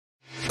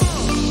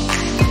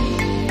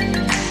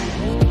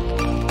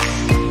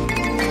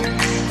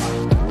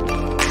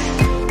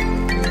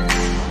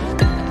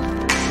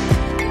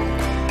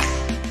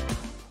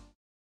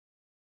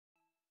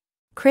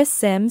Chris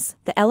Sims,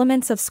 The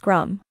Elements of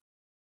Scrum.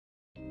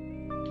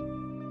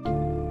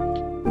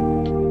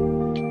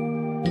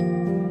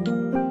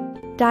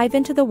 Dive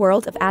into the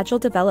world of Agile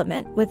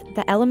development with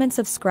The Elements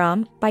of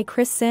Scrum by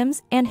Chris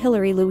Sims and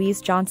Hillary Louise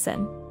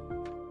Johnson.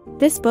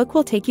 This book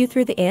will take you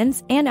through the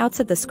ins and outs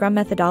of the Scrum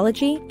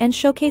methodology and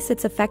showcase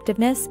its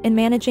effectiveness in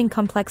managing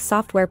complex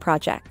software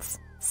projects.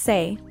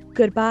 Say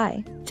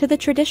goodbye to the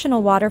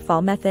traditional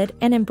waterfall method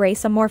and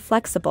embrace a more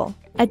flexible,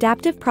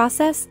 adaptive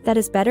process that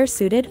is better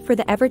suited for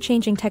the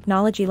ever-changing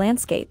technology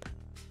landscape.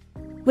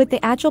 With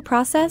the Agile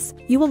process,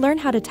 you will learn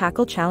how to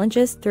tackle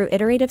challenges through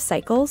iterative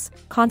cycles,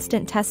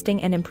 constant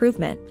testing and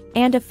improvement,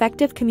 and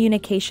effective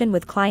communication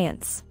with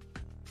clients.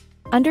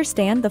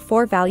 Understand the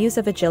 4 values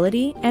of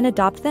agility and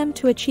adopt them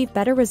to achieve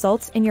better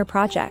results in your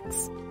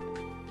projects.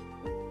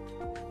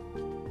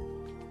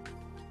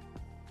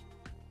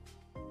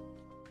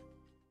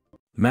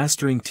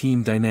 Mastering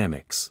Team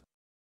Dynamics.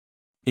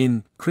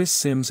 In Chris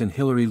Sims and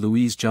Hillary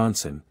Louise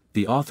Johnson,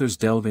 the authors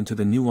delve into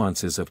the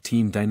nuances of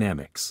team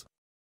dynamics.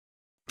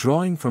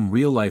 Drawing from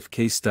real-life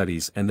case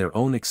studies and their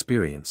own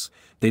experience,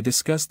 they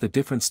discuss the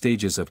different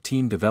stages of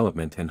team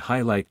development and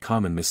highlight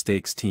common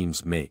mistakes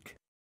teams make.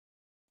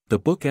 The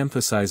book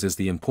emphasizes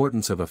the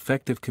importance of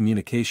effective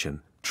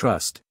communication,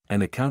 trust,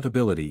 and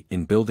accountability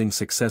in building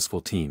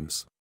successful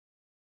teams.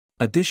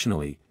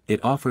 Additionally,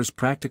 it offers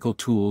practical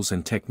tools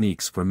and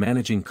techniques for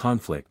managing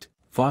conflict,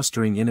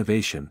 fostering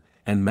innovation,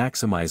 and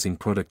maximizing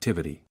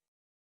productivity.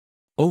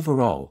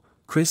 Overall,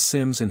 Chris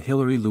Sims and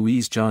Hillary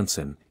Louise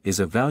Johnson is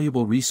a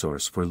valuable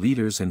resource for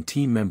leaders and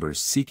team members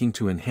seeking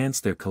to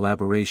enhance their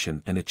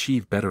collaboration and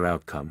achieve better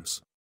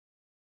outcomes.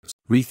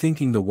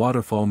 Rethinking the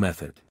Waterfall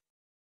Method.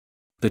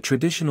 The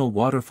traditional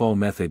waterfall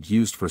method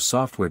used for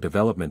software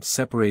development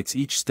separates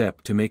each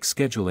step to make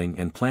scheduling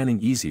and planning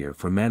easier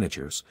for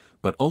managers,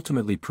 but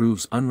ultimately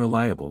proves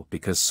unreliable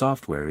because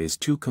software is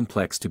too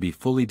complex to be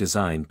fully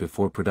designed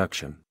before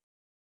production.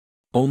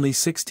 Only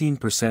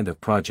 16% of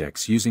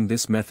projects using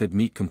this method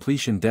meet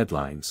completion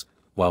deadlines,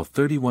 while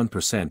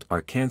 31%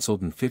 are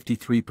cancelled and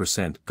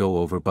 53% go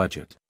over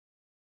budget.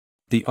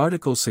 The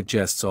article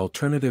suggests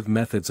alternative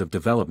methods of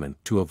development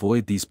to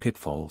avoid these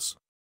pitfalls.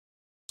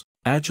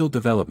 Agile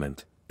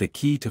development, the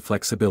key to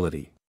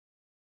flexibility.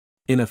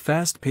 In a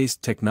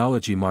fast-paced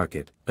technology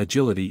market,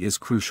 agility is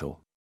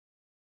crucial.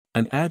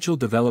 An agile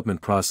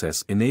development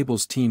process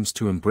enables teams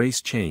to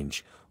embrace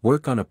change,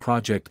 work on a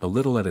project a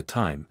little at a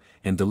time,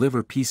 and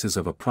deliver pieces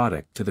of a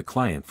product to the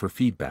client for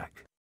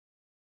feedback.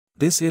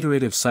 This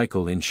iterative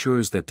cycle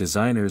ensures that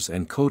designers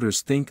and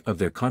coders think of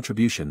their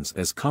contributions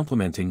as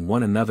complementing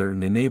one another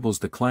and enables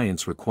the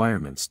client's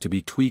requirements to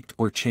be tweaked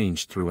or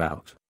changed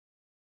throughout.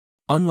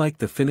 Unlike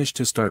the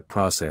finish-to-start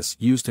process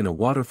used in a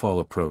waterfall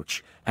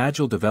approach,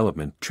 Agile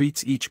development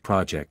treats each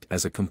project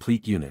as a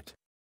complete unit.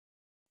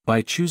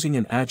 By choosing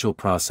an Agile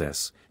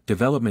process,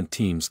 development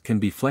teams can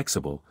be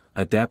flexible,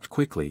 adapt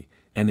quickly,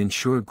 and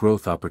ensure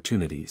growth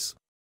opportunities.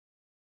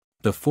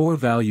 The 4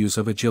 values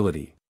of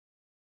agility.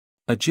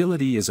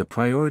 Agility is a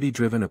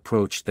priority-driven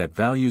approach that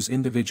values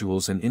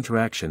individuals and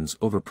interactions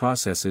over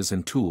processes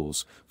and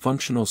tools,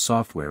 functional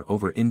software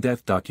over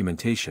in-depth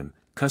documentation,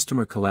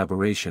 customer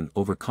collaboration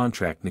over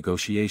contract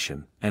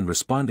negotiation, and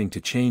responding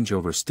to change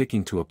over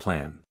sticking to a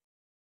plan.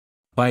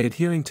 By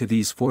adhering to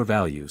these 4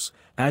 values,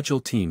 Agile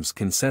teams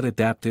can set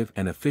adaptive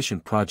and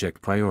efficient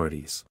project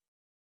priorities.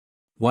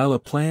 While a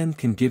plan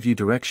can give you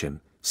direction,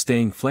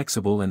 staying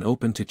flexible and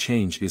open to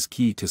change is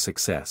key to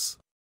success.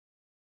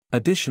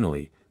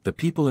 Additionally, the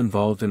people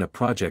involved in a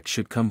project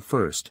should come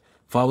first,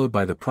 followed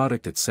by the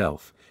product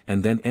itself,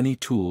 and then any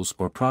tools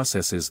or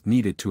processes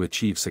needed to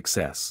achieve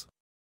success.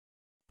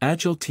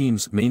 Agile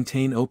teams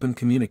maintain open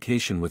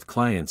communication with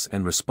clients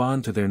and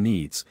respond to their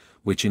needs,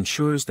 which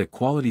ensures that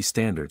quality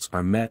standards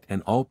are met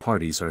and all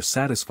parties are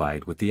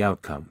satisfied with the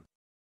outcome.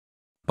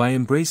 By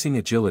embracing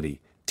agility,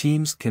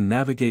 teams can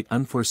navigate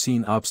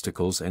unforeseen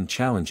obstacles and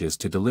challenges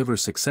to deliver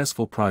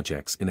successful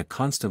projects in a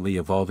constantly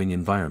evolving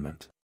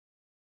environment.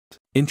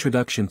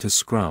 Introduction to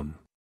Scrum.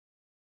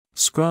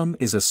 Scrum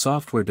is a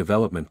software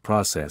development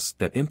process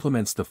that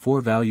implements the 4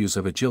 values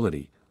of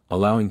agility,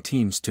 allowing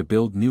teams to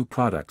build new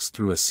products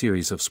through a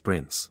series of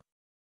sprints.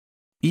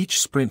 Each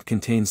sprint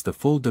contains the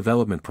full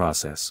development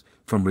process,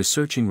 from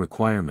researching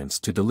requirements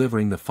to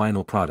delivering the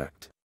final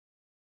product.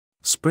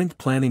 Sprint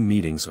planning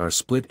meetings are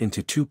split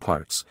into 2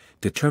 parts,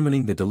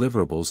 determining the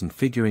deliverables and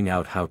figuring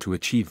out how to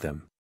achieve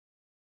them.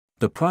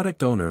 The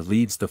product owner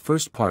leads the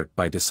first part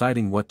by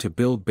deciding what to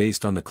build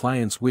based on the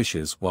client's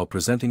wishes while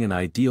presenting an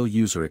ideal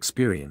user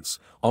experience,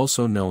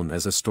 also known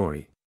as a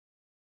story.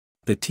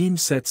 The team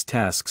sets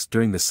tasks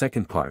during the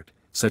second part,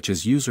 such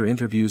as user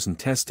interviews and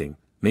testing,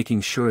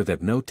 making sure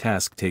that no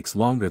task takes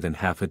longer than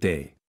half a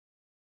day.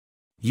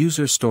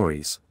 User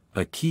stories,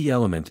 a key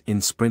element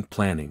in sprint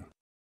planning.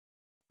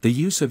 The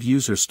use of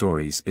user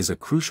stories is a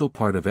crucial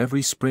part of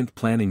every sprint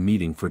planning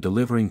meeting for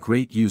delivering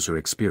great user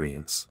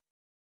experience.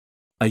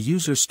 A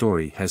user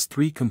story has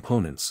 3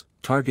 components: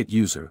 target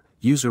user,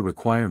 user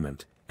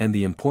requirement, and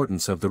the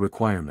importance of the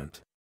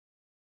requirement.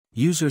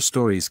 User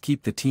stories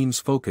keep the team's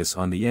focus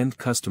on the end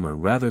customer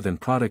rather than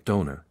product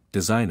owner,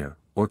 designer,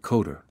 or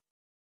coder.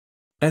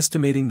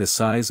 Estimating the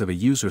size of a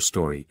user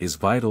story is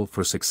vital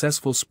for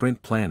successful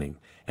sprint planning,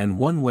 and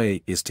one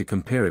way is to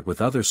compare it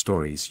with other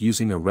stories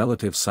using a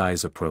relative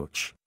size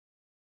approach.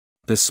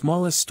 The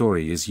smallest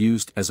story is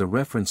used as a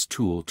reference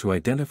tool to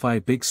identify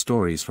big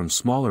stories from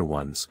smaller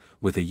ones,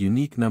 with a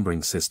unique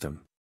numbering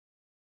system.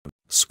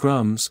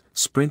 Scrums,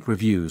 sprint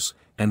reviews,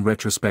 and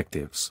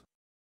retrospectives.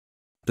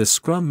 The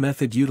Scrum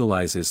method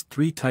utilizes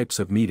 3 types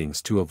of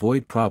meetings to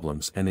avoid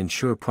problems and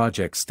ensure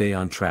projects stay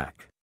on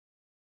track.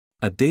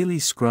 A daily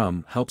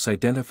Scrum helps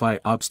identify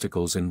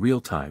obstacles in real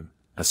time,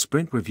 a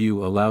sprint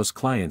review allows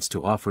clients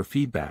to offer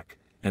feedback,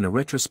 and a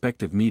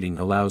retrospective meeting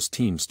allows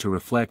teams to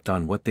reflect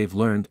on what they've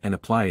learned and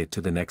apply it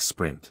to the next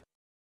sprint.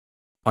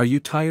 Are you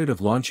tired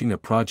of launching a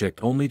project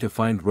only to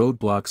find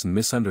roadblocks and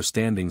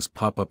misunderstandings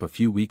pop up a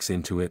few weeks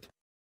into it?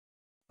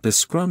 The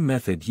Scrum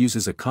method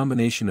uses a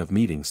combination of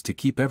meetings to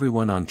keep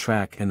everyone on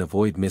track and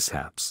avoid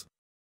mishaps.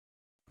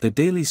 The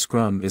daily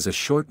Scrum is a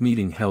short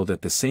meeting held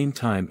at the same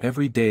time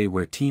every day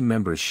where team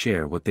members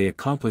share what they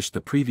accomplished the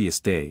previous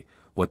day,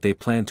 what they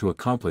plan to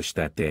accomplish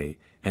that day,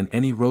 and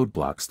any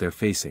roadblocks they're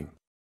facing.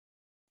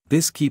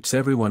 This keeps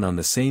everyone on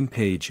the same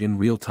page in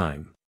real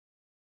time.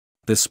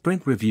 The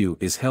sprint review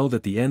is held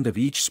at the end of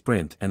each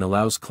sprint and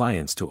allows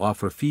clients to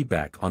offer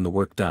feedback on the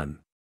work done.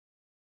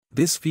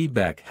 This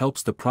feedback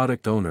helps the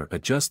product owner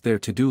adjust their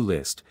to-do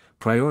list,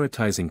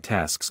 prioritizing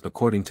tasks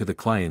according to the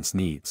client's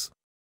needs.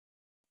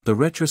 The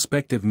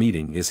retrospective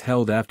meeting is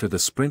held after the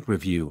sprint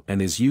review and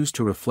is used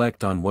to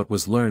reflect on what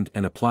was learned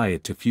and apply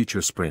it to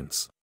future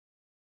sprints.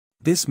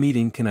 This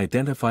meeting can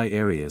identify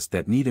areas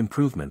that need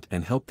improvement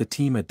and help the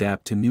team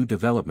adapt to new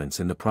developments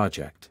in the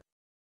project.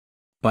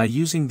 By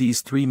using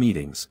these 3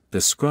 meetings,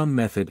 the Scrum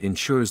method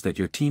ensures that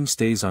your team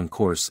stays on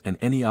course and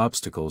any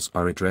obstacles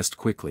are addressed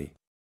quickly.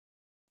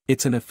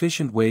 It's an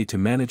efficient way to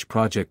manage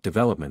project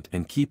development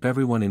and keep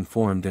everyone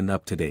informed and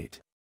up to date.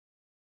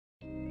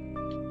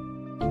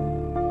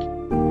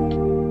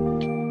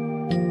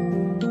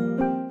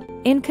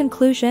 In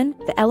conclusion,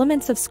 the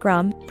Elements of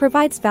Scrum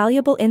provides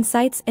valuable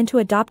insights into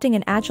adopting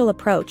an agile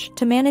approach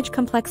to manage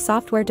complex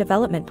software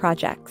development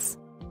projects.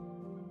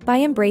 By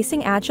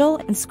embracing Agile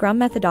and Scrum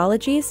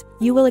methodologies,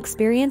 you will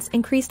experience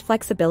increased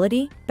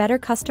flexibility, better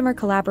customer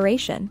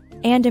collaboration,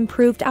 and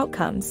improved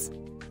outcomes.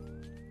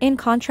 In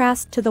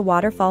contrast to the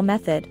Waterfall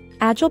method,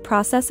 Agile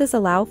processes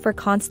allow for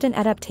constant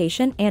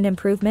adaptation and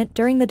improvement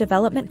during the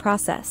development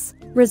process,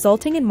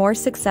 resulting in more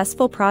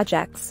successful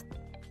projects.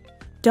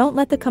 Don't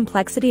let the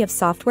complexity of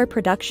software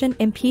production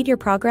impede your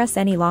progress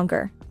any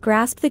longer.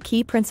 Grasp the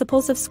key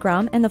principles of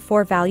Scrum and the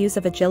 4 values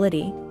of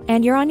agility,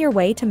 and you're on your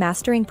way to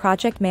mastering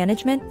project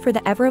management for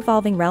the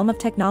ever-evolving realm of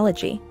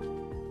technology.